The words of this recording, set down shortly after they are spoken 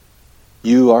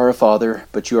You are a father,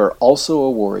 but you are also a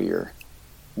warrior.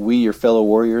 We, your fellow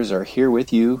warriors, are here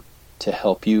with you to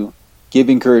help you, give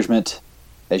encouragement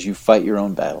as you fight your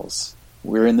own battles.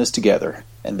 We're in this together,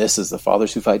 and this is the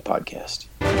Fathers Who Fight podcast.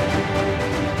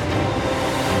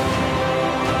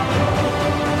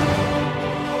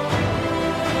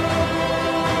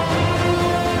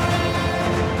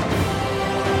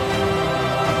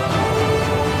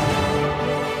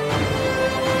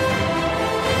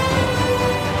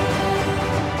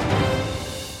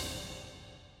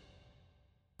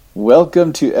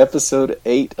 Welcome to episode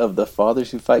 8 of the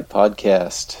Fathers Who Fight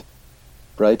podcast.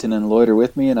 Brighton and Lloyd are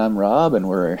with me, and I'm Rob, and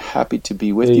we're happy to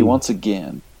be with you once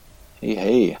again.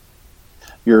 Hey.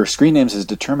 Your screen name is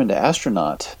Determined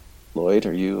Astronaut. Lloyd,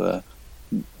 are you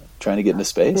trying to get into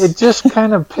space? It just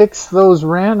kind of picks those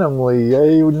randomly.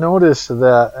 I noticed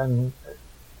that, and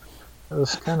it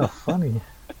was kind of funny.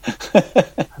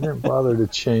 I didn't bother to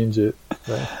change it.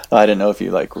 But I didn't know if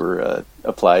you were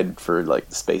applied for the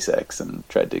SpaceX and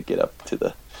tried to get up to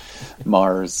the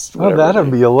Mars. Well,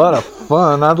 that'd be a lot of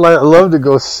fun. I'd love to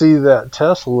go see that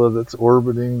Tesla that's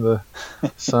orbiting the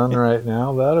sun right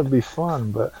now. That'd be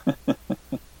fun, but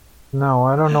no,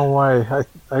 I don't know why.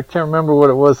 I can't remember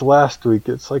what it was last week.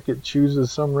 It's like it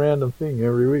chooses some random thing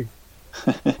every week.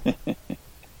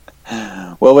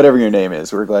 Well, whatever your name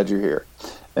is, we're glad you're here.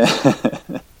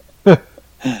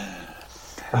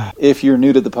 If you're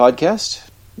new to the podcast,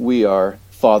 we are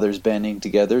fathers banding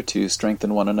together to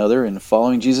strengthen one another in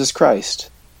following Jesus Christ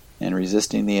and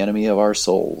resisting the enemy of our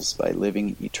souls by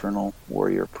living eternal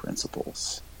warrior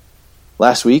principles.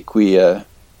 Last week we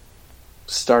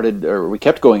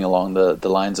kept going along the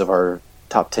lines of our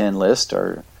top 10 list.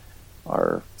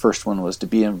 Our first one was to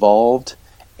be involved,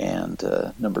 and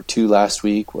number 2 last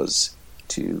week was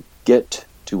to get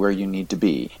to where you need to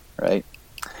be, right?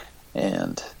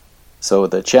 And so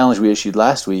the challenge we issued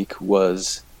last week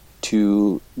was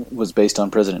based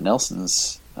on President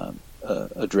Nelson's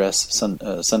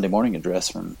Sunday morning address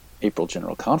from April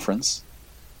General Conference,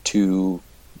 to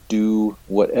do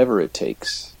whatever it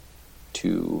takes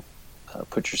to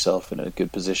put yourself in a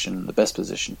good position, the best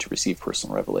position to receive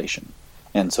personal revelation.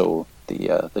 And so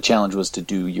the challenge was to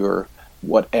do your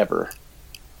whatever.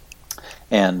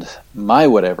 And my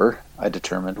whatever, I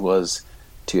determined, was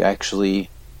to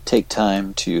actually take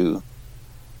time to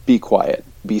be quiet,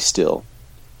 be still,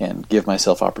 and give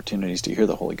myself opportunities to hear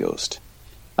the Holy Ghost.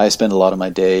 I spend a lot of my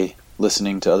day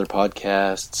listening to other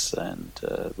podcasts and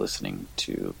listening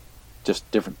to just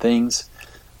different things,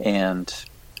 and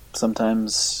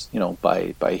sometimes,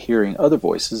 by hearing other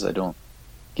voices, I don't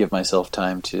give myself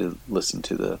time to listen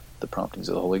to the promptings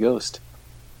of the Holy Ghost.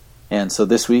 And so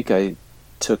this week I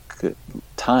took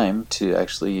time to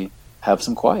actually have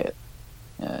some quiet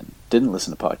and didn't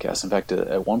listen to podcasts. In fact,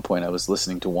 at one point I was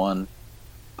listening to one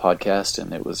podcast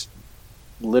and it was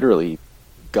literally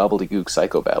gobbledygook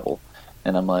psychobabble.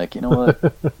 And I'm like, you know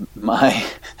what? My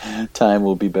time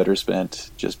will be better spent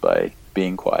just by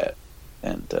being quiet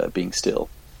and being still.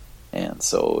 And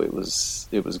so it was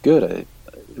good.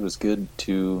 It was good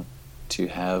to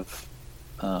have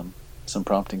some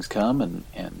promptings come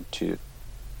and to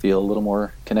feel a little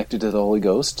more connected to the Holy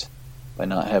Ghost by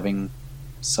not having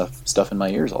stuff in my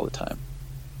ears all the time.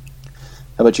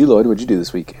 How about you, Lloyd? What'd you do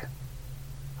this week?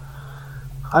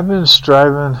 I've been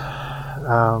striving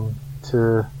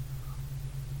to,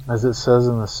 as it says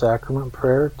in the sacrament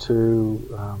prayer,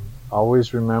 to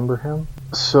always remember Him,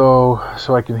 so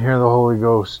I can hear the Holy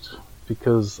Ghost.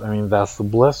 Because that's the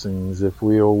blessings. If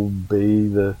we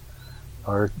obey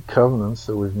our covenants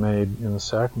that we've made in the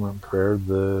sacrament prayer,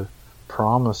 the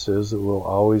promise is that we'll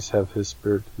always have His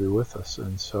Spirit to be with us.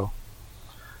 And so,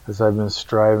 as I've been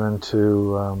striving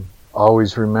to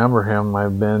always remember Him,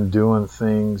 I've been doing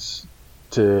things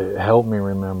to help me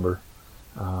remember.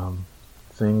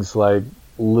 Things like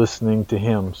listening to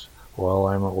hymns while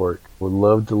I'm at work. Would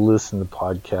love to listen to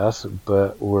podcasts,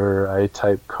 but where I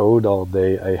type code all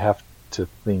day, I have to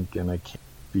think and I can't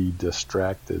be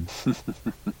distracted.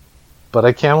 But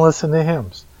I can listen to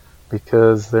hymns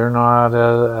because they're not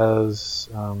as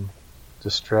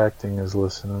distracting as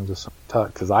listening to some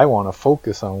talk, because I want to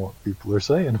focus on what people are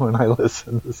saying when I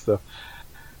listen to stuff.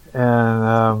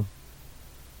 And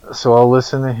so I'll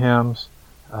listen to hymns.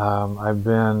 I've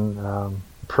been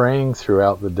praying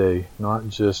throughout the day, not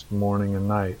just morning and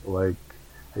night like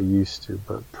I used to,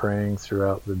 but praying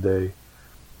throughout the day,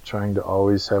 trying to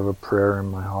always have a prayer in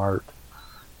my heart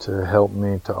to help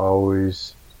me to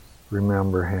always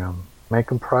remember Him.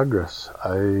 Making progress.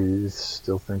 I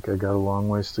still think I got a long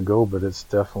ways to go, but it's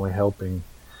definitely helping.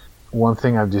 One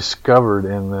thing I've discovered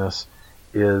in this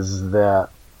is that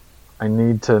I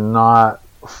need to not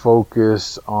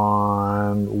focus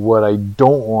on what I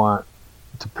don't want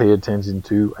to pay attention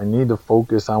to. I need to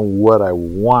focus on what I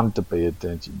want to pay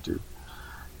attention to.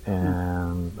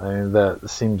 And I mean, that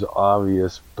seems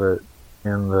obvious, but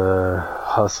in the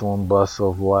hustle and bustle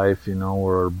of life,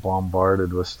 we're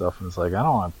bombarded with stuff, and it's like, I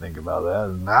don't want to think about that,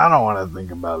 and I don't want to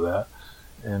think about that.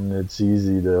 And it's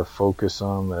easy to focus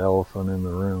on the elephant in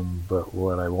the room, but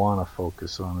what I want to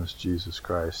focus on is Jesus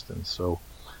Christ. And so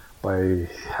by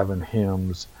having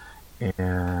hymns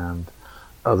and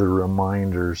other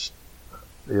reminders,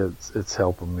 it's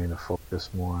helping me to focus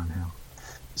more on him.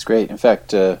 It's great. In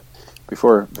fact,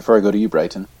 before I go to you,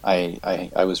 Brighton, I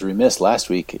was remiss last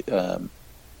week.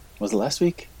 Was it last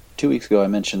week? 2 weeks ago, I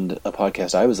mentioned a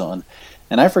podcast I was on,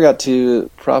 and I forgot to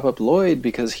prop up Lloyd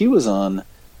because he was on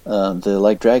the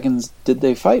Like Dragons Did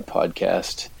They Fight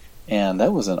podcast, and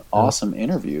that was an awesome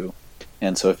interview.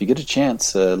 And so if you get a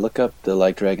chance, look up the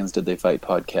Like Dragons Did They Fight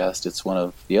podcast. It's one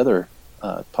of the other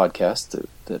podcasts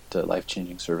that Life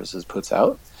Changing Services puts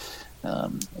out.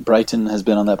 Brighton has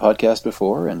been on that podcast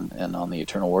before, and on the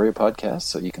Eternal Warrior podcast,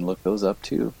 so you can look those up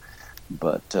too.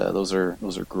 But those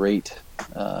are great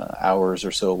hours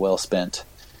or so well spent.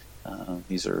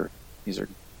 These are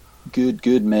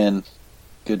good men,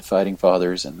 good fighting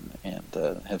fathers, and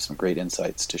have some great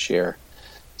insights to share.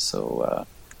 So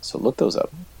look those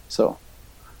up.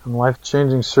 And Life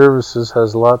Changing Services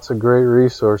has lots of great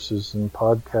resources, and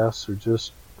podcasts are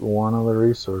just one of the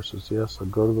resources. Yes, so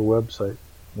go to the website,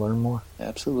 learn more.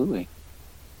 Absolutely.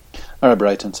 All right,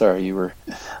 Brighton. Sorry,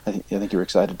 I think you were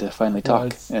excited to finally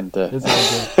talk, and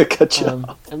cut you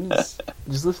off. I'm just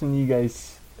listening to you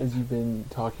guys as you've been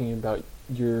talking about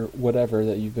your whatever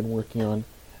that you've been working on.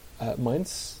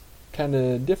 Mine's kind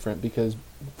of different because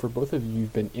for both of you,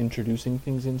 you've been introducing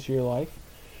things into your life.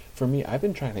 For me, I've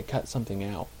been trying to cut something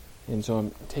out, and so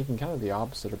I'm taking kind of the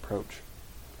opposite approach.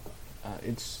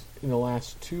 It's in the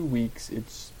last 2 weeks,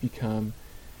 it's become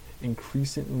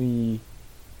increasingly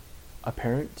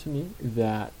apparent to me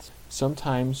that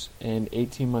sometimes an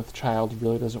 18-month child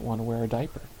really doesn't want to wear a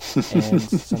diaper, and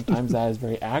sometimes that is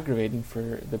very aggravating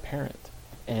for the parent.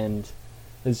 And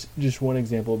as just one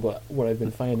example, but what I've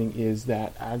been finding is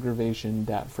that aggravation,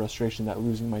 that frustration, that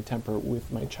losing my temper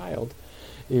with my child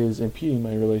is impeding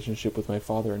my relationship with my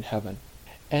Father in heaven.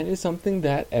 And it's something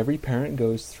that every parent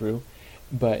goes through,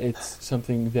 but it's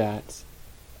something that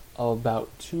about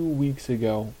 2 weeks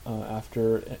ago,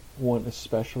 after one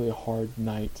especially hard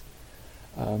night,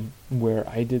 where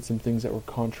I did some things that were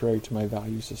contrary to my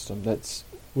value system. That's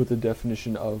what the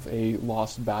definition of a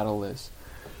lost battle is.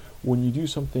 When you do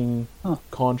something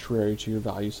contrary to your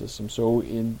value system. So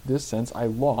in this sense, I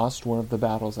lost one of the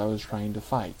battles I was trying to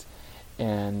fight.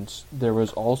 And there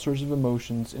was all sorts of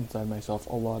emotions inside myself,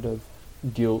 a lot of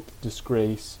guilt,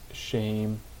 disgrace,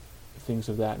 shame, things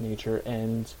of that nature.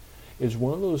 And it's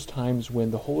one of those times when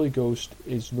the Holy Ghost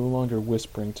is no longer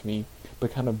whispering to me,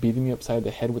 but kind of beating me upside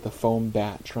the head with a foam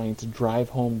bat, trying to drive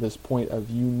home this point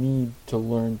of you need to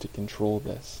learn to control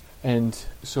this. And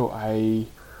so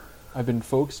I've been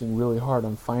focusing really hard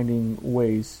on finding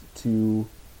ways to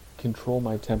control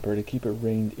my temper, to keep it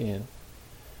reined in.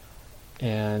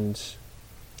 And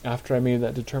after I made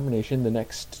that determination, the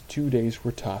next 2 days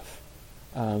were tough.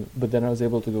 But then I was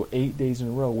able to go 8 days in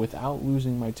a row without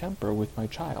losing my temper with my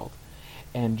child.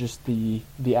 And just the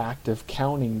act of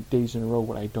counting days in a row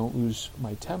when I don't lose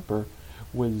my temper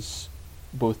was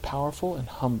both powerful and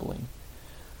humbling.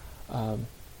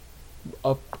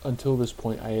 Up until this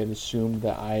point, I had assumed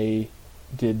that I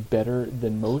did better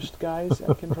than most guys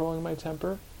at controlling my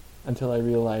temper, until I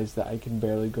realized that I can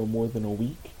barely go more than a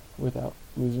week without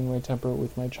losing my temper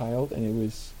with my child, and it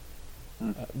was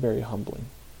very humbling.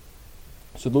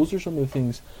 So those are some of the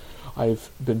things I've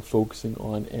been focusing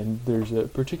on, and there's a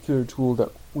particular tool that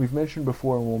we've mentioned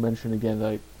before and we'll mention again that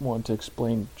I want to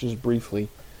explain just briefly.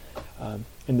 And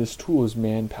this tool is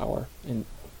Manpower, and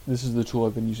this is the tool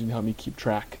I've been using to help me keep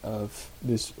track of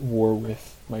this war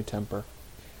with my temper.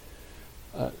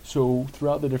 So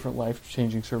throughout the different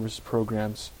life-changing service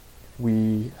programs,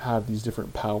 we have these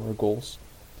different power goals.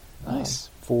 Nice.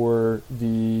 For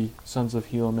the Sons of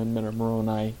Helaman, Men of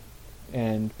Moroni,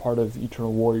 and part of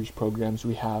Eternal Warriors programs,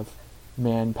 we have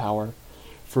Manpower.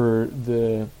 For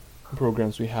the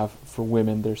programs we have for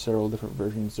women, there's several different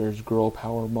versions. There's Girl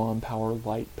Power, Mom Power,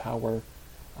 Light Power,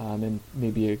 and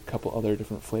maybe a couple other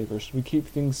different flavors. We keep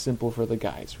things simple for the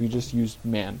guys. We just use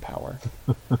Manpower.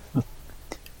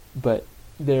 But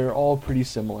they're all pretty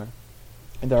similar.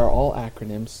 And they're all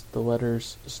acronyms. The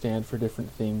letters stand for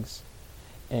different things.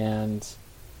 And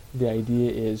the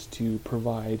idea is to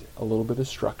provide a little bit of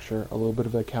structure, a little bit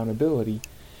of accountability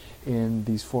in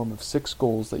these form of 6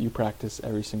 goals that you practice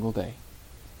every single day.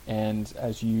 And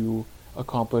as you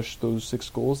accomplish those 6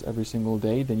 goals every single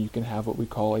day, then you can have what we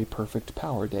call a perfect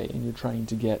power day. And you're trying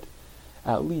to get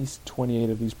at least 28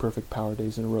 of these perfect power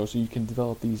days in a row, so you can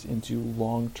develop these into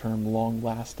long-term,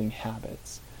 long-lasting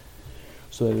habits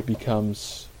so that it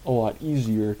becomes a lot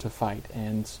easier to fight.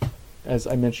 And as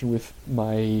I mentioned with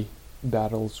my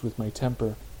battles with my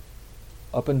temper,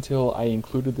 up until I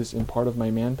included this in part of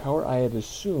my manpower, I had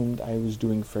assumed I was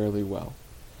doing fairly well,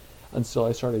 until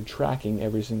I started tracking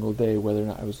every single day whether or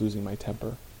not I was losing my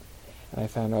temper. And I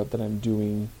found out that I'm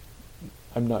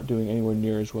not doing anywhere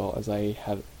near as well as I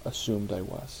had assumed I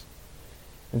was.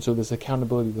 And so this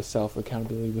accountability with self,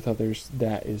 accountability with others,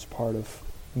 that is part of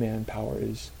manpower,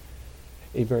 is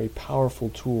a very powerful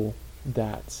tool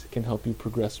that can help you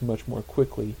progress much more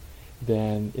quickly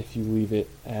than if you leave it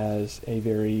as a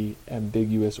very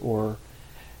ambiguous or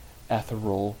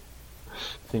ethereal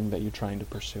thing that you're trying to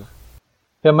pursue.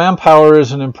 Yeah, manpower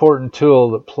is an important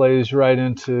tool that plays right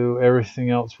into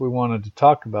everything else we wanted to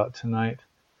talk about tonight.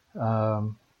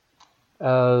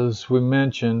 As we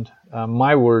mentioned,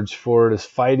 my words for it is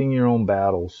fighting your own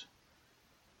battles.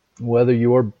 Whether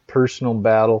your personal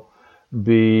battle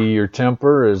be your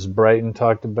temper, as Brighton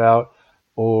talked about,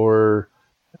 or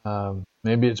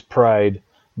maybe it's pride,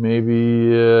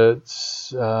 maybe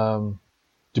it's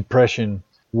depression,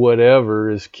 whatever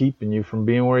is keeping you from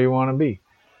being where you want to be.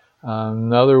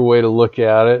 Another way to look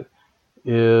at it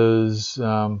is,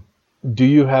 do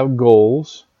you have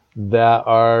goals that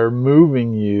are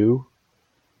moving you,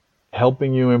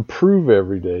 helping you improve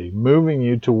every day, moving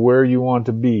you to where you want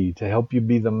to be, to help you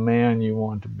be the man you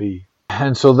want to be?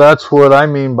 And so that's what I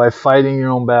mean by fighting your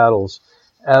own battles.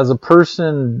 As a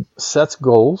person sets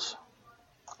goals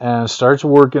and starts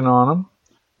working on them,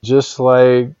 just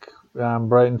like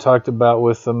Brighton talked about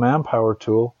with the manpower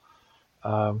tool,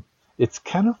 it's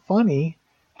kind of funny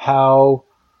how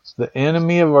the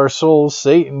enemy of our souls,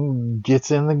 Satan,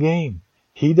 gets in the game.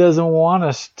 He doesn't want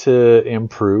us to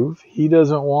improve. He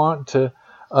doesn't want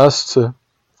us to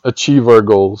achieve our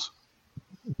goals,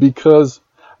 because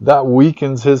that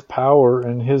weakens his power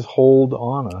and his hold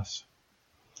on us.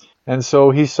 And so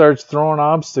he starts throwing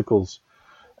obstacles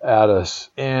at us.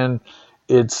 And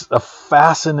it's a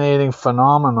fascinating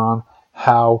phenomenon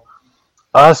how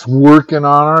us working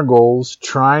on our goals,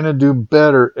 trying to do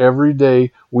better every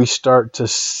day, we start to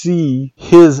see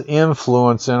his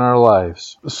influence in our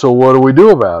lives. So what do we do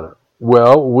about it?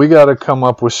 Well, we got to come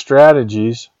up with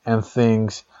strategies and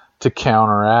things to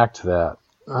counteract that.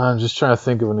 I'm just trying to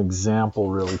think of an example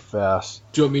really fast.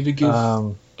 Do you want me to give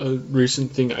a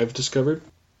recent thing I've discovered?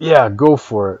 Yeah, go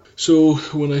for it. So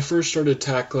when I first started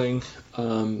tackling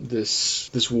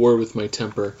this war with my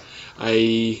temper,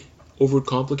 I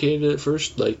overcomplicated it at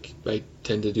first, like I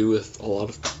tend to do with a lot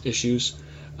of issues.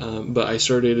 But I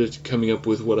started coming up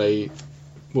with what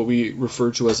we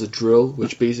refer to as a drill,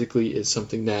 which basically is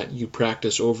something that you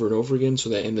practice over and over again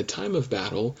so that in the time of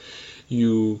battle,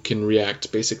 you can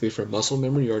react basically from muscle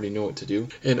memory. You already know what to do.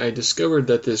 And I discovered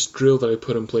that this drill that I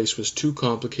put in place was too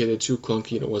complicated, too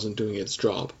clunky, and it wasn't doing its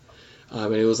job.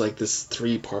 And it was like this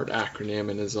 3-part acronym,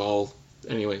 and it was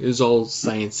all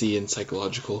sciencey and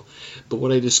psychological. But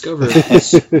what I discovered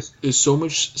is so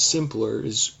much simpler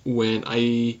is when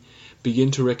I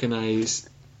begin to recognize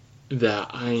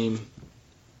that I'm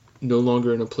no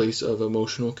longer in a place of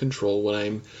emotional control, when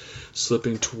I'm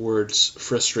slipping towards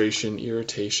frustration,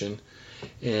 irritation,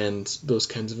 and those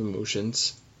kinds of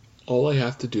emotions. All I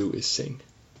have to do is sing.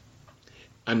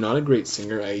 I'm not a great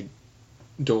singer. I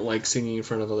don't like singing in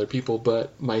front of other people,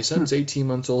 but my son's 18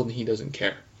 months old and he doesn't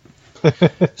care.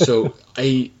 So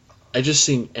I just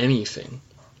sing anything,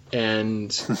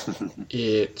 and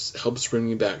it helps bring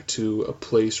me back to a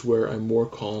place where I'm more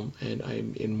calm and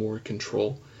I'm in more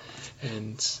control,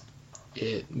 and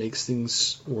it makes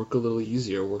things work a little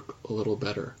easier, work a little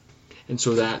better. And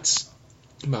so that's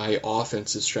my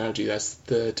offensive strategy. That's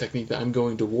the technique that I'm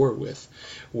going to war with,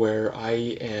 where I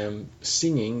am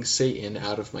singing Satan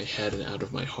out of my head and out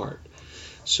of my heart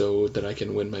so that I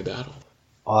can win my battle.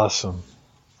 Awesome.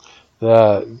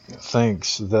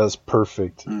 Thanks. That's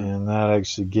perfect. And that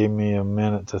actually gave me a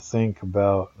minute to think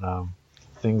about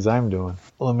things I'm doing.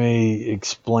 Let me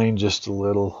explain just a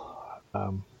little.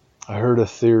 I heard a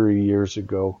theory years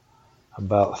ago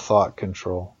about thought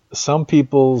control. Some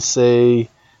people say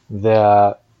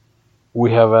that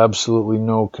we have absolutely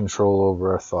no control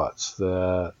over our thoughts,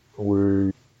 that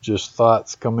we're just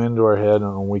thoughts come into our head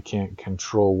and we can't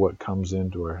control what comes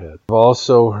into our head. I've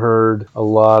also heard a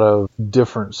lot of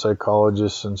different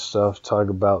psychologists and stuff talk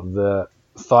about that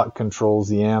thought control is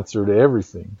the answer to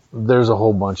everything. There's a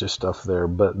whole bunch of stuff there,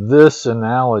 but this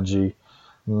analogy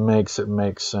makes it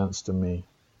make sense to me.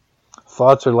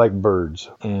 Thoughts are like birds,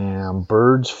 and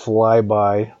birds fly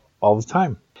by all the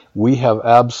time. We have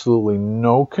absolutely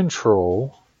no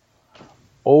control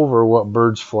over what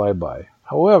birds fly by.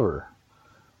 However,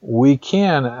 we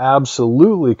can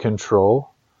absolutely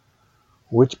control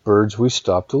which birds we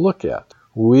stop to look at.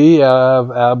 We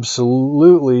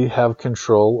absolutely have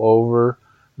control over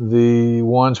the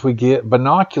ones we get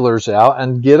binoculars out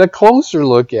and get a closer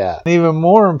look at. Even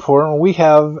more important, we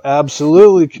have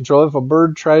absolutely control. If a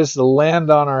bird tries to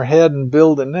land on our head and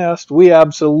build a nest, we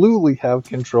absolutely have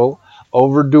control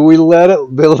over, do we let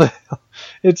it build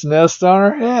its nest on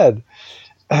our head?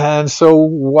 And so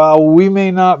while we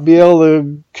may not be able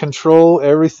to control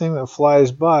everything that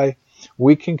flies by,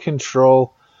 we can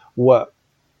control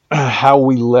how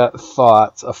we let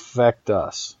thoughts affect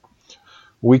us.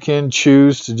 We can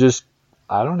choose to just,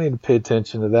 I don't need to pay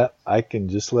attention to that. I can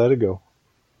just let it go.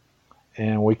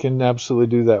 And we can absolutely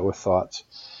do that with thoughts.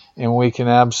 And we can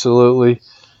absolutely,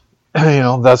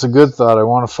 that's a good thought. I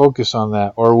want to focus on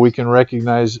that. Or we can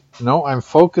recognize, no, I'm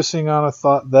focusing on a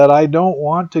thought that I don't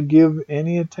want to give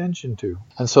any attention to.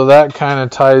 And so that kind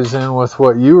of ties in with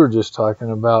what you were just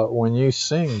talking about when you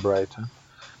sing, Brighton.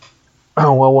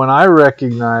 Well, when I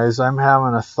recognize I'm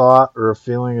having a thought or a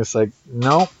feeling, it's like,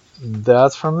 nope,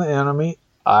 that's from the enemy.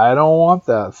 I don't want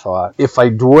that thought. If I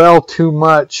dwell too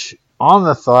much on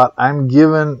the thought, I'm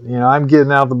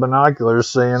getting out the binoculars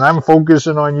saying, I'm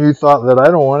focusing on you, thought that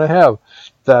I don't want to have.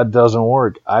 That doesn't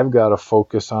work. I've got to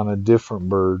focus on a different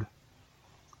bird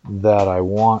that I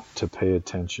want to pay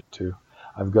attention to.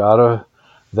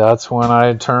 That's when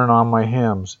I turn on my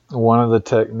hymns. One of the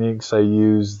techniques I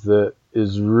use that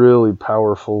is really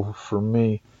powerful for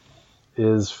me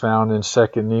is found in 2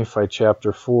 Nephi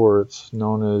chapter 4. It's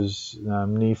known as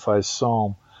Nephi's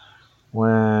Psalm.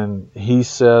 When he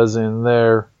says in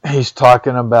there, he's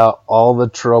talking about all the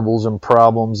troubles and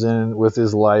problems with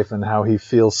his life and how he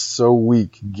feels so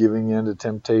weak giving in to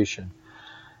temptation.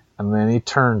 And then he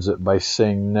turns it by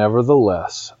saying,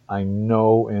 nevertheless, I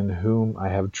know in whom I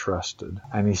have trusted.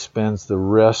 And he spends the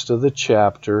rest of the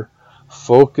chapter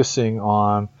focusing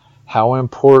on how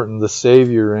important the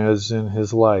Savior is in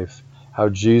his life, how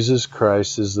Jesus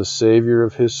Christ is the Savior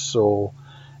of his soul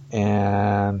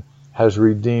and has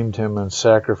redeemed him and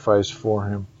sacrificed for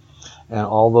him and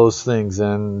all those things.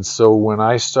 And so when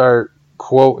I start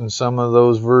quoting some of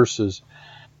those verses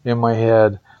in my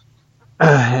head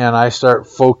and I start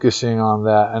focusing on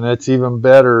that, and it's even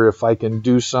better if I can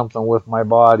do something with my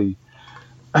body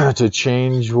to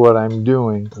change what I'm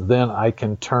doing, then I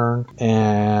can turn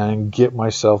and get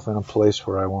myself in a place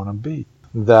where I want to be.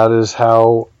 That is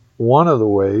how one of the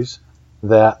ways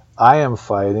that I am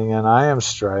fighting and I am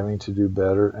striving to do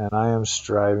better and I am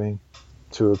striving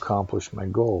to accomplish my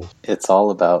goals. It's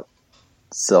all about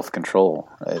self-control,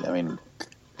 right? I mean,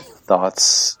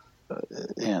 thoughts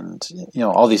and,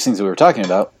 all these things that we were talking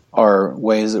about are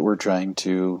ways that we're trying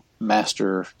to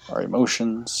master our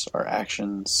emotions, our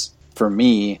actions. For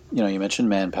me, you mentioned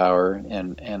manpower,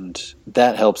 and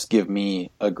that helps give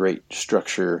me a great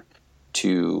structure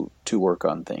to work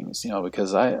on things,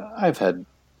 because I've had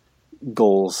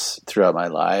goals throughout my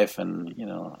life, and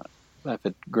I've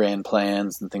had grand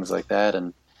plans and things like that,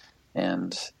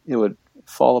 and it would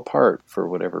fall apart for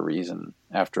whatever reason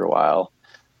after a while,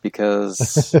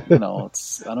 because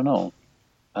it's I don't know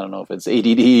if it's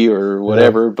ADD or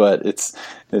whatever, but it's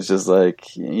just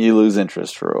like you lose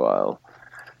interest for a while.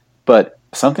 But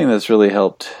something that's really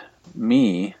helped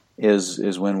me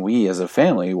is when we as a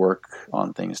family work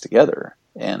on things together,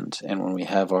 and when we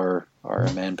have our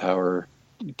manpower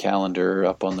calendar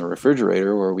up on the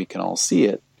refrigerator where we can all see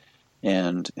it,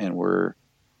 and we're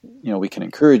we can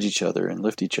encourage each other and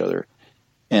lift each other.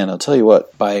 And I'll tell you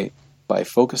what, by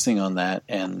focusing on that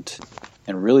and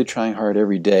really trying hard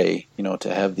every day,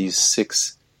 to have these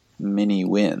 6 mini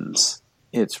wins,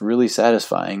 it's really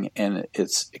satisfying, and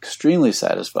it's extremely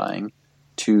satisfying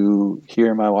to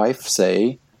hear my wife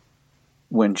say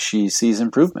when she sees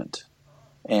improvement,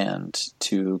 and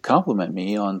to compliment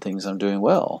me on things I'm doing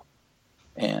well.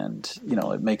 And,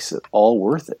 it makes it all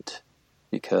worth it,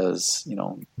 because,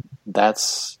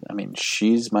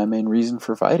 she's my main reason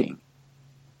for fighting.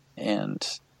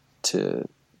 And to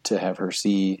have her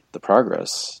see the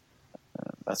progress,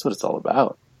 that's what it's all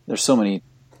about. There's so many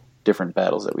different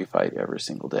battles that we fight every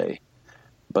single day,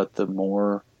 but the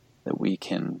more that we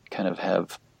can kind of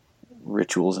have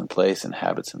rituals in place and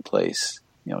habits in place,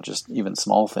 just even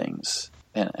small things,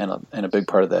 and a big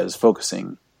part of that is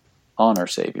focusing on our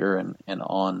Savior and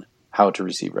on how to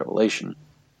receive revelation,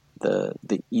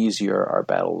 the easier our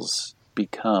battles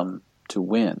become to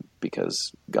win,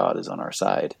 because God is on our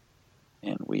side.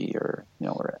 and we're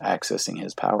accessing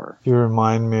his power. You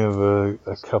remind me of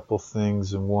a couple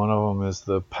things, and one of them is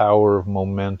the power of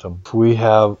momentum. If we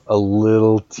have a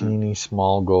little teeny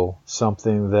small goal,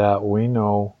 something that we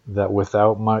know that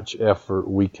without much effort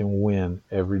we can win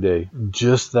every day,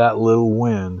 just that little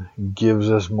win gives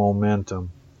us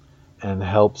momentum and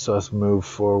helps us move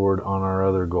forward on our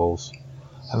other goals.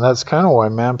 And that's kind of why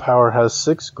Manpower has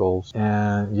 6 goals.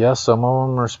 And yes, some of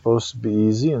them are supposed to be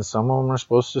easy and some of them are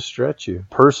supposed to stretch you.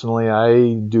 Personally,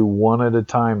 I do one at a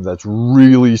time that's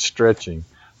really stretching.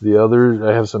 The other,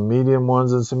 I have some medium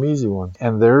ones and some easy ones.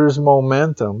 And there's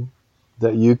momentum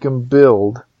that you can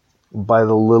build by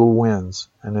the little wins.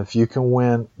 And if you can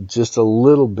win just a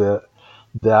little bit,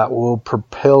 that will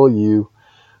propel you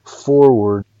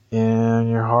forward in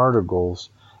your harder goals.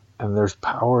 And there's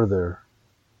power there.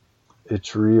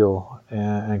 It's real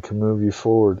and can move you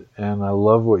forward. And I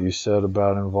love what you said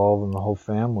about involving the whole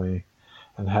family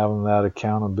and having that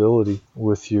accountability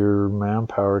with your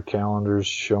Manpower calendars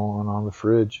showing on the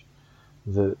fridge,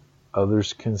 that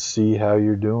others can see how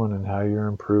you're doing and how you're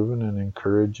improving and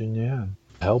encouraging you and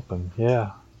helping.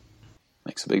 Yeah.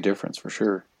 Makes a big difference for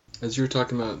sure. As you were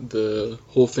talking about the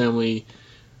whole family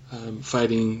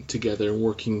fighting together and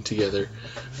working together,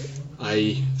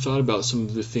 I thought about some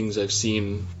of the things I've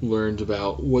seen, learned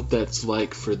about what that's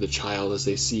like for the child as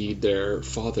they see their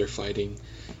father fighting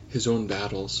his own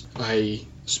battles. I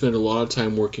spend a lot of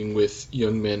time working with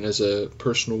young men as a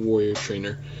personal warrior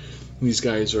trainer. These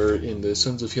guys are in the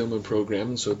Sons of Hillman program,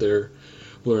 and so they're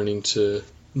learning to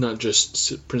not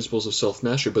just principles of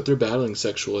self-mastery, but they're battling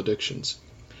sexual addictions.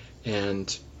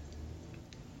 And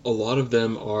a lot of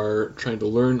them are trying to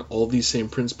learn all these same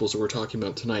principles that we're talking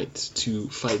about tonight to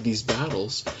fight these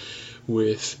battles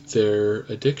with their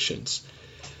addictions.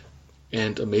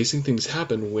 And amazing things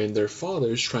happen when their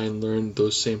fathers try and learn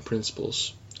those same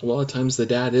principles. A lot of times the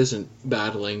dad isn't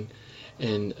battling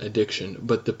an addiction,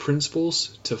 but the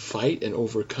principles to fight and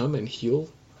overcome and heal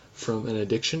from an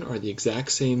addiction are the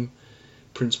exact same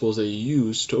principles that you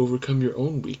use to overcome your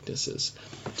own weaknesses,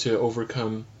 to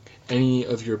overcome any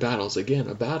of your battles. Again,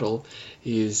 a battle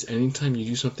is anytime you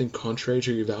do something contrary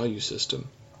to your value system.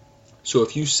 So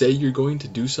if you say you're going to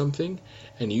do something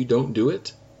and you don't do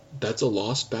it, that's a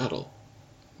lost battle,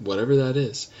 whatever that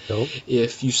is. Nope.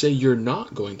 If you say you're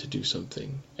not going to do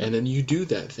something and then you do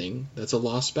that thing, that's a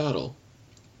lost battle,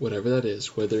 whatever that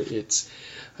is, whether it's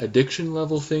addiction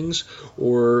level things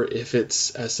or if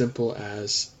it's as simple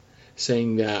as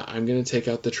saying that I'm going to take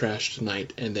out the trash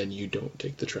tonight and then you don't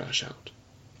take the trash out.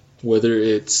 Whether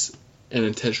it's an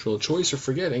intentional choice or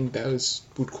forgetting, that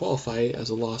would qualify as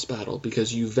a lost battle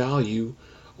because you value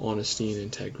honesty and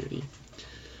integrity.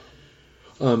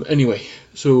 Anyway,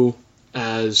 so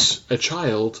as a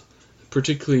child,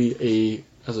 particularly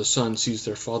as a son sees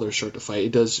their father start to fight,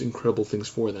 it does incredible things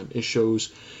for them. It shows,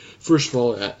 first of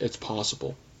all, it's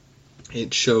possible.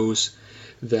 It shows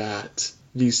that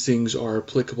these things are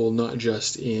applicable not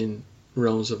just in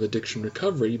realms of addiction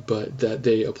recovery, but that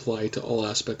they apply to all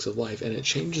aspects of life, and it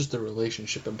changes the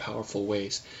relationship in powerful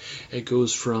ways. It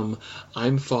goes from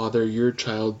I'm father, you're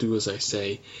child, do as I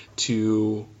say,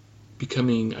 to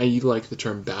becoming, I like the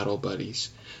term battle buddies,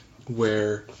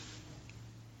 where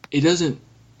it doesn't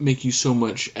make you so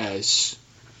much as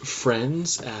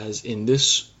friends as in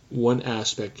this one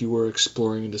aspect you are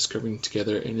exploring and discovering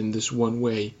together, and in this one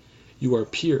way you are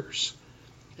peers.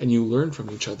 And you learn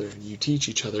from each other, and you teach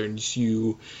each other, and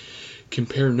you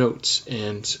compare notes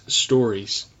and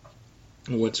stories.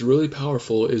 And what's really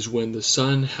powerful is when the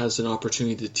son has an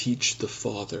opportunity to teach the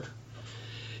father.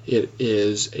 It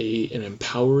is an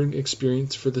empowering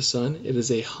experience for the son. It is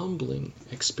a humbling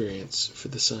experience for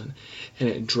the son. And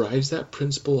it drives that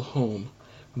principle home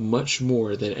much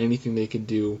more than anything they could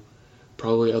do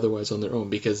probably otherwise on their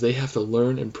own, because they have to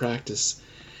learn and practice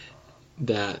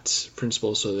that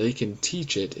principle so they can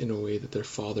teach it in a way that their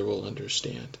father will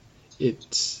understand.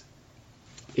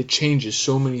 It changes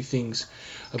so many things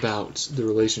about the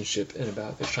relationship and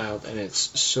about the child, and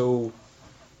it's so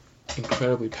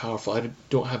incredibly powerful. I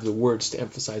don't have the words to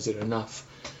emphasize it enough,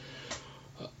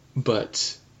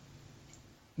 but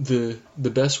the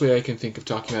best way I can think of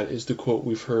talking about it is the quote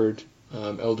we've heard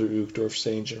Elder Uchtdorf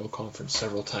say in General Conference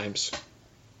several times,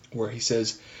 where he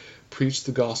says, "Preach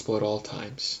the gospel at all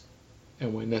times,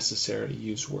 and when necessary,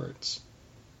 use words."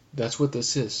 That's what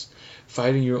this is.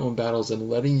 Fighting your own battles and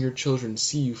letting your children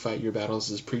see you fight your battles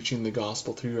is preaching the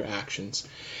gospel through your actions.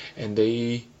 And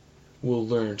they will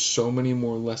learn so many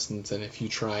more lessons than if you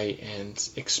try and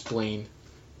explain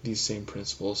these same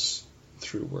principles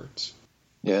through words.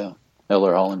 Yeah.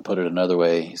 Elder Holland put it another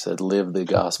way. He said, live the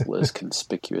gospel as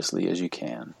conspicuously as you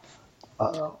can.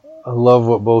 I love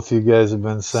what both you guys have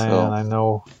been saying. So- I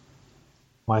know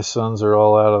my sons are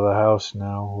all out of the house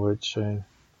now, which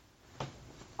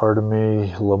part of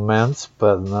me laments,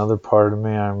 but another part of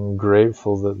me, I'm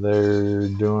grateful that they're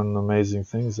doing amazing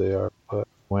things they are. But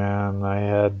when I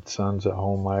had sons at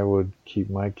home, I would keep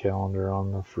my calendar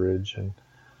on the fridge, and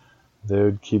they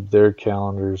would keep their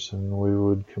calendars, and we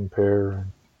would compare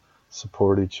and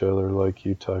support each other like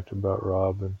you talked about,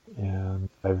 Rob. And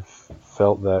I've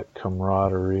felt that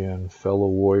camaraderie and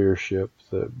fellow warriorship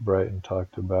that Brighton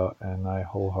talked about, and I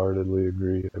wholeheartedly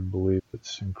agree. I believe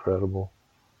it's incredible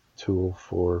tool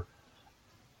for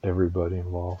everybody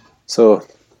involved. So,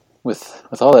 with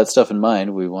all that stuff in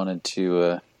mind, we wanted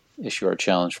to issue our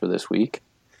challenge for this week,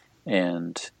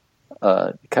 and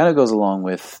it kind of goes along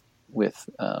with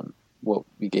what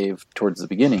we gave towards the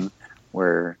beginning,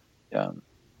 where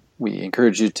we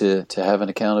encourage you to have an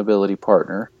accountability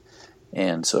partner.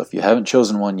 And so, if you haven't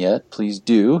chosen one yet, please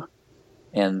do.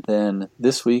 And then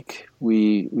this week,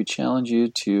 we challenge you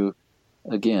to,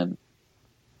 again,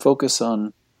 focus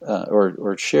on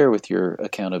or share with your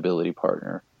accountability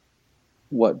partner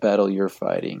what battle you're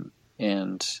fighting,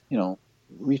 and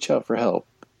reach out for help,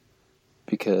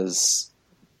 because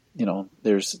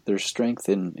there's strength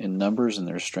in numbers, and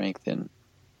there's strength in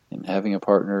having a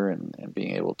partner and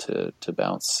being able to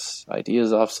bounce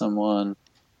ideas off someone.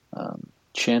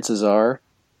 Chances are,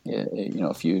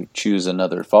 if you choose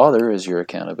another father as your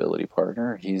accountability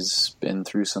partner, he's been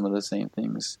through some of the same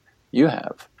things you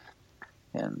have,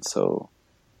 and so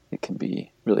it can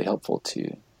be really helpful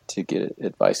to get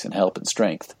advice and help and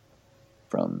strength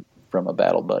from a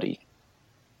battle buddy,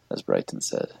 as Brighton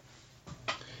said.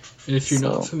 And if you're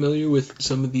not familiar with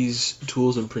some of these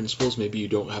tools and principles, maybe you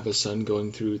don't have a son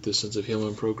going through the Sons of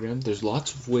Helaman program, there's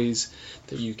lots of ways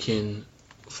that you can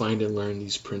find and learn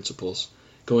these principles.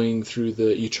 Going through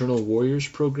the Eternal Warriors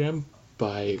program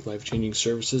by Life Changing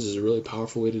Services is a really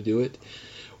powerful way to do it.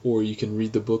 Or you can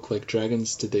read the book Like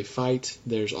Dragons Did They Fight.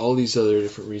 There's all these other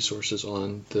different resources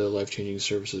on the Life Changing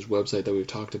Services website that we've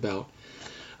talked about.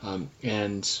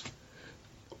 And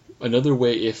another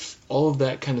way, if all of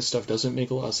that kind of stuff doesn't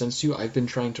make a lot of sense to you, I've been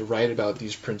trying to write about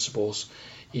these principles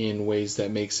in ways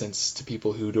that make sense to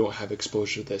people who don't have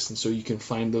exposure to this. And so you can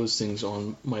find those things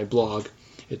on my blog.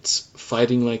 It's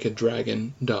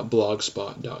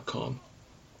fightinglikeadragon.blogspot.com.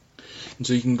 And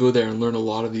so you can go there and learn a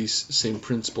lot of these same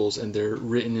principles, and they're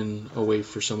written in a way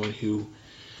for someone who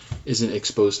isn't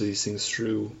exposed to these things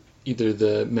through either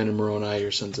the Men of Moroni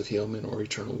or Sons of Helaman or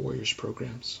Eternal Warriors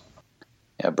programs.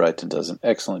 Yeah, Brighton does an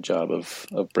excellent job of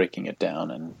breaking it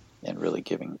down and really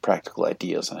giving practical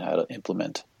ideas on how to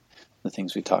implement the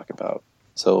things we talk about.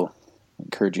 So I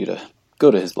encourage you to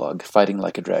go to his blog,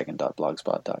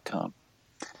 fightinglikeadragon.blogspot.com.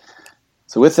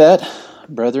 So with that,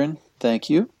 brethren, thank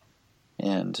you.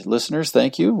 And listeners,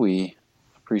 thank you. We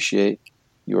appreciate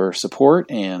your support.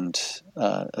 And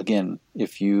again,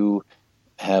 if you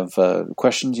have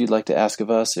questions you'd like to ask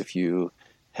of us, if you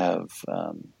have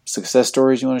success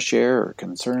stories you want to share or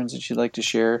concerns that you'd like to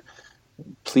share,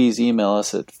 please email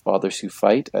us at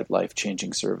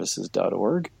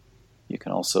fatherswhofight@lifechangingservices.org. You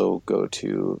can also go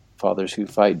to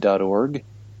fatherswhofight.org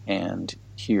and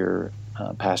hear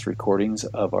past recordings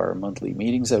of our monthly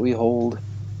meetings that we hold.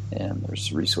 And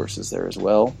there's resources there as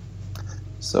well.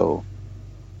 So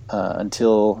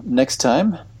until next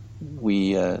time,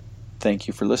 we thank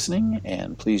you for listening,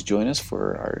 and please join us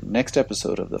for our next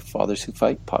episode of the Fathers Who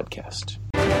Fight podcast.